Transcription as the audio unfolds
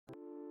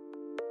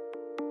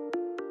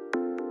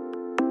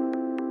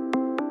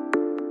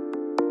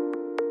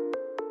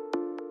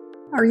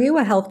Are you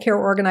a healthcare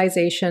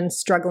organization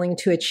struggling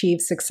to achieve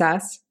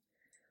success?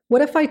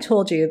 What if I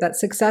told you that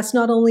success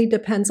not only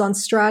depends on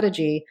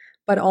strategy,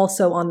 but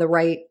also on the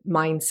right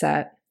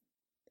mindset?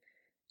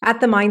 At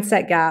the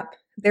Mindset Gap,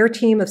 their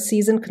team of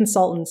seasoned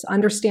consultants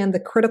understand the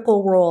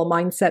critical role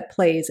mindset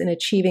plays in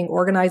achieving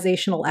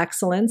organizational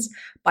excellence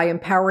by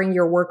empowering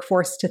your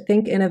workforce to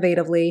think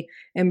innovatively,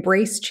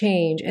 embrace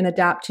change, and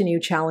adapt to new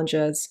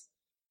challenges.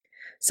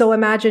 So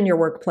imagine your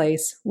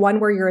workplace, one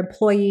where your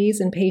employees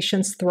and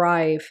patients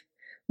thrive,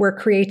 where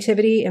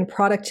creativity and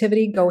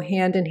productivity go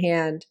hand in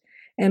hand,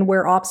 and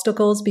where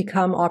obstacles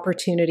become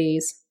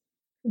opportunities.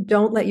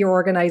 Don't let your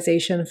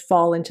organization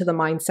fall into the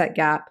mindset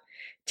gap.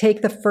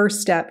 Take the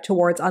first step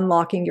towards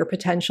unlocking your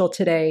potential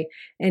today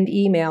and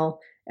email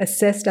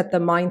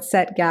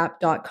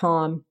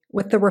assist@themindsetgap.com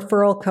with the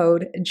referral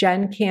code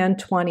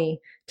GenCan20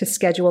 to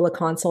schedule a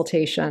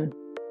consultation.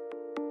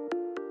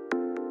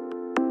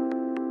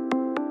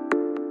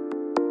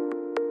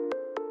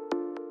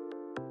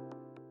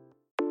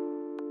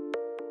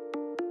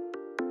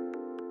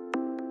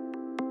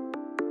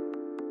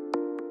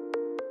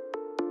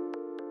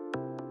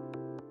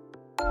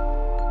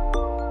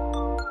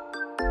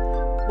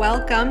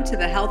 Welcome to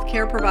the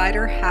Healthcare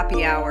Provider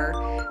Happy Hour.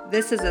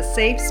 This is a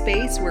safe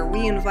space where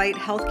we invite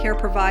healthcare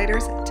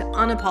providers to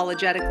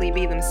unapologetically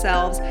be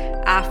themselves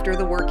after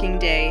the working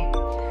day.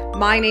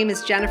 My name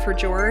is Jennifer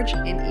George,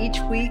 and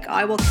each week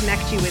I will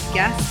connect you with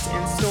guests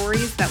and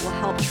stories that will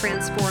help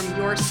transform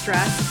your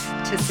stress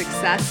to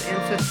success and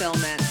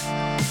fulfillment.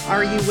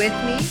 Are you with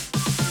me?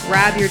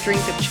 Grab your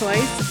drink of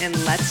choice and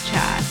let's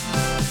chat.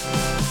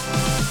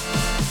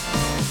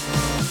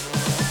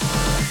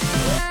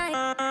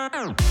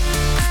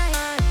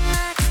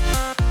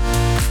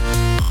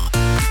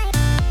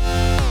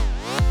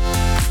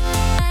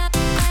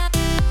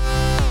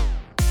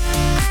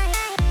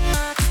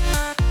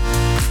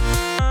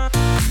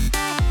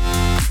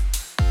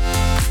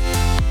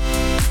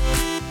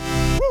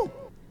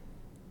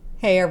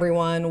 Hey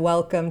everyone,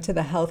 welcome to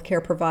the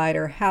Healthcare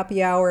Provider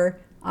Happy Hour.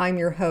 I'm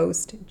your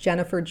host,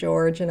 Jennifer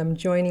George, and I'm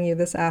joining you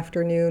this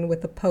afternoon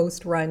with a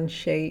post-run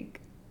shake.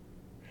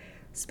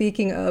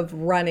 Speaking of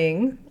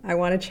running, I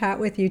want to chat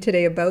with you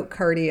today about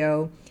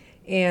cardio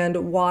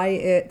and why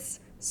it's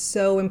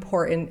so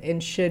important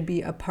and should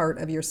be a part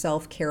of your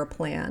self-care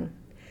plan.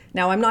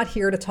 Now, I'm not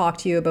here to talk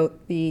to you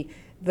about the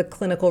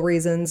clinical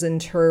reasons in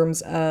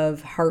terms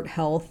of heart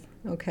health,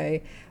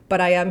 okay?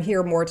 But I am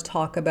here more to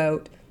talk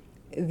about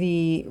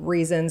the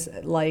reasons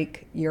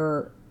like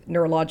your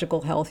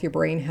neurological health, your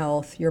brain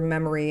health, your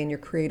memory, and your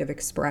creative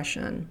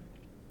expression.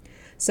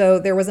 So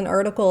there was an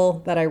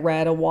article that I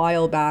read a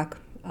while back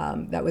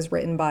that was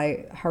written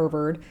by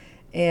Harvard,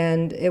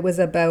 and it was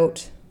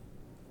about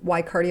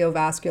why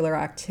cardiovascular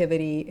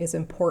activity is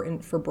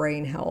important for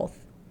brain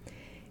health.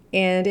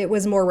 And it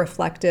was more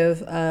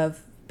reflective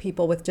of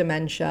people with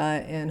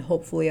dementia and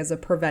hopefully as a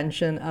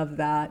prevention of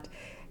that.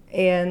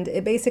 And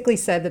it basically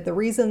said that the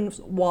reasons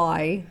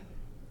why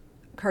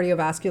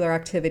cardiovascular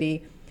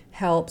activity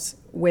helps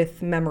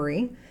with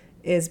memory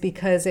is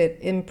because it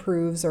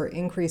improves or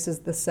increases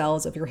the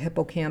cells of your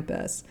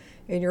hippocampus.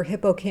 And your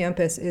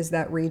hippocampus is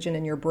that region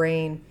in your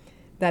brain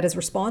that is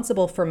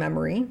responsible for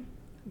memory,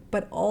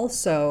 but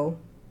also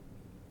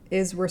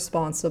is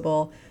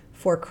responsible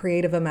for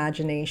creative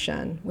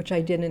imagination, which I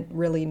didn't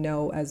really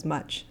know as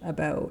much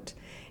about.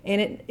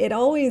 And it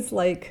always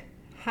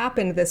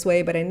happened this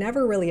way, but I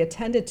never really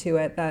attended to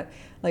it, that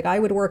I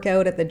would work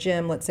out at the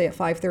gym, let's say at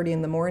 5:30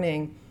 in the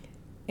morning,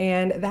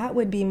 and that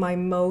would be my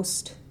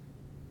most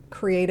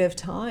creative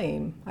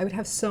time. I would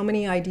have so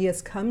many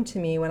ideas come to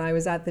me when I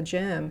was at the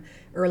gym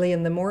early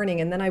in the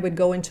morning, and then I would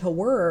go into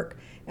work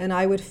and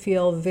I would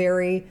feel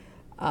very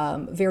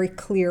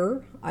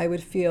clear. I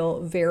would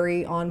feel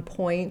very on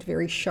point,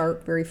 very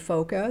sharp, very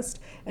focused,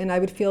 and I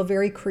would feel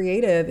very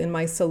creative in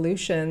my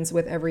solutions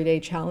with everyday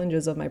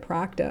challenges of my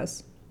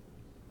practice.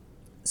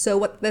 So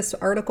what this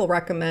article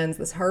recommends,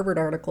 this Harvard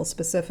article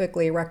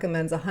specifically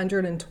recommends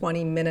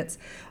 120 minutes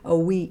a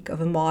week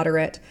of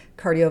moderate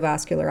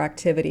cardiovascular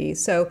activity.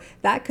 So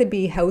that could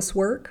be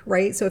housework,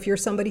 right? So if you're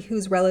somebody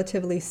who's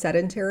relatively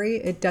sedentary,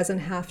 it doesn't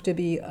have to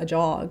be a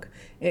jog.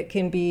 It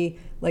can be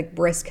like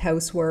brisk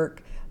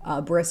housework,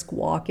 brisk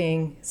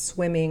walking,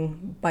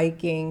 swimming,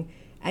 biking,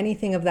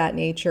 anything of that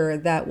nature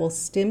that will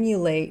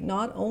stimulate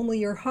not only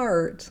your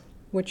heart,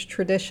 which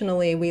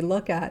traditionally we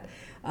look at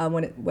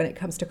when it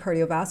comes to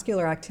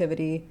cardiovascular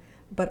activity,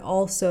 but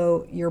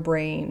also your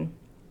brain.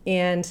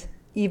 And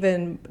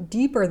even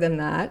deeper than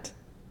that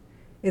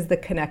is the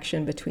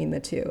connection between the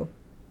two.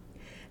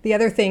 The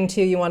other thing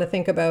too you want to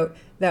think about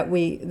that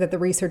the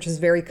research is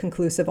very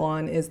conclusive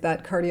on is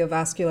that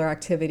cardiovascular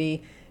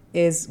activity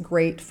is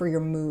great for your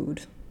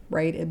mood,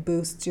 right? It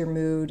boosts your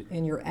mood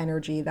and your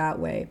energy that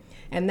way.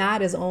 And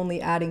that is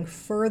only adding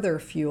further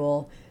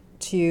fuel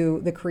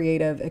to the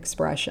creative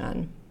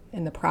expression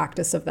and the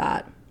practice of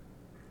that.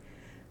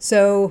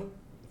 So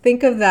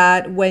think of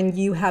that when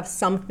you have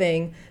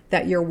something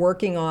that you're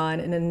working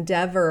on, an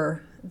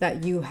endeavor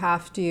that you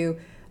have to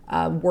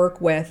work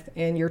with,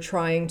 and you're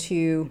trying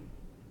to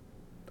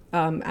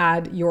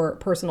add your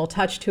personal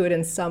touch to it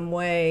in some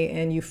way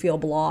and you feel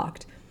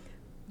blocked.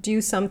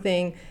 Do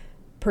something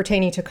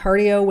pertaining to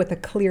cardio with a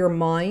clear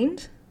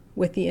mind,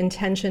 with the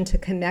intention to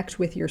connect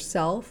with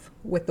yourself,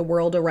 with the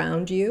world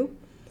around you,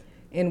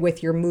 and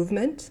with your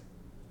movement,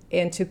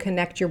 and to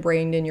connect your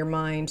brain and your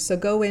mind. So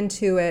go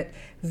into it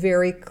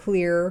very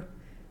clear,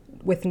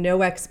 with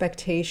no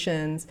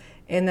expectations,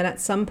 and then at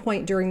some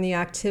point during the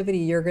activity,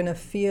 you're going to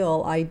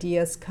feel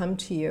ideas come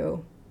to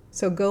you.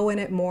 So go in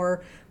it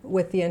more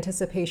with the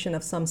anticipation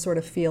of some sort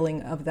of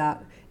feeling of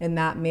that in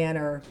that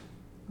manner.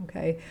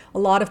 Okay. A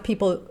lot of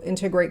people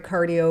integrate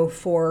cardio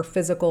for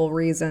physical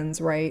reasons,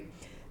 right?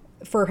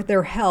 For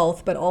their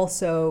health, but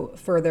also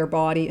for their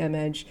body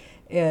image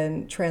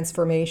and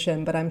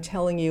transformation. But I'm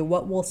telling you,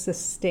 what will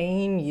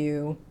sustain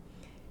you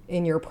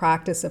in your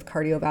practice of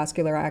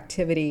cardiovascular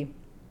activity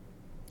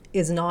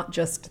is not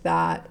just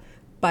that,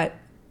 but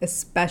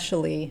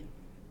especially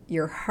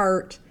your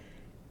heart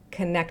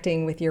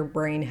connecting with your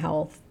brain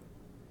health.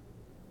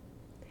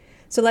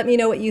 So let me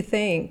know what you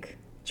think.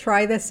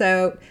 Try this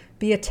out.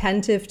 Be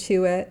attentive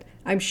to it.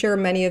 I'm sure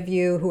many of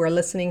you who are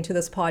listening to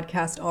this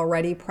podcast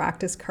already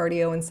practice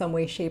cardio in some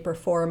way, shape, or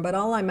form, but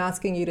all I'm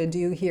asking you to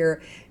do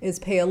here is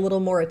pay a little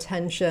more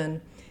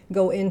attention,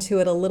 go into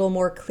it a little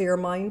more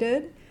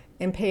clear-minded,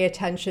 and pay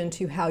attention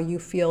to how you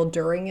feel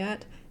during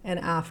it and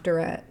after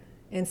it,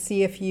 and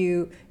see if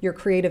your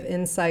creative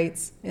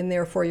insights and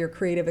therefore your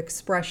creative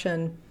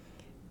expression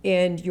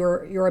and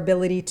your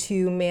ability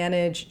to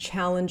manage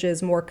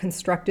challenges more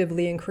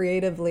constructively and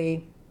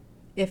creatively,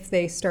 if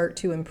they start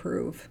to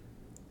improve.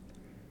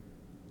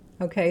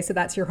 Okay, so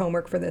that's your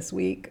homework for this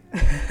week.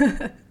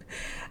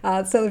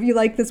 So if you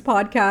like this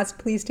podcast,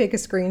 please take a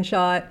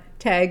screenshot,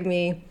 tag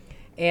me,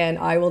 and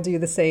I will do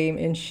the same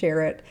and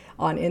share it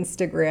on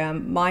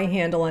Instagram. My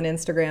handle on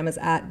Instagram is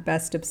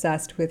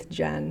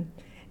 @bestobsessedwithjen.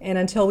 And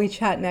until we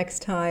chat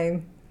next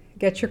time,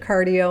 get your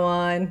cardio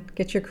on,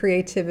 get your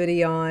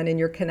creativity on, and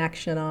your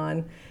connection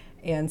on,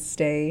 and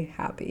stay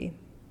happy.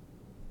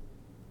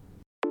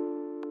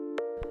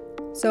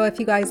 So if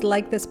you guys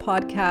like this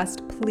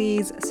podcast,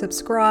 please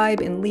subscribe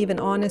and leave an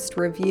honest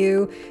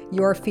review.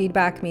 Your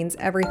feedback means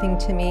everything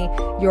to me.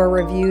 Your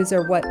reviews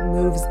are what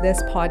moves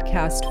this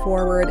podcast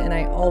forward, and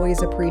I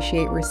always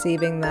appreciate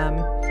receiving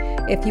them.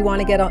 If you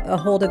want to get a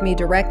hold of me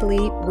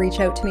directly,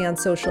 reach out to me on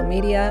social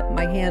media.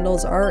 My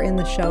handles are in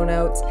the show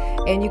notes,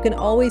 and you can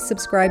always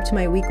subscribe to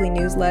my weekly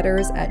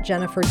newsletters at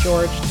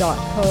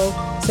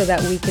jennifergeorge.co so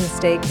that we can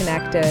stay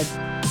connected.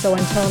 So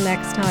until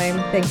next time,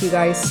 thank you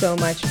guys so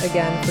much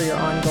again for your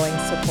ongoing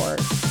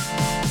support.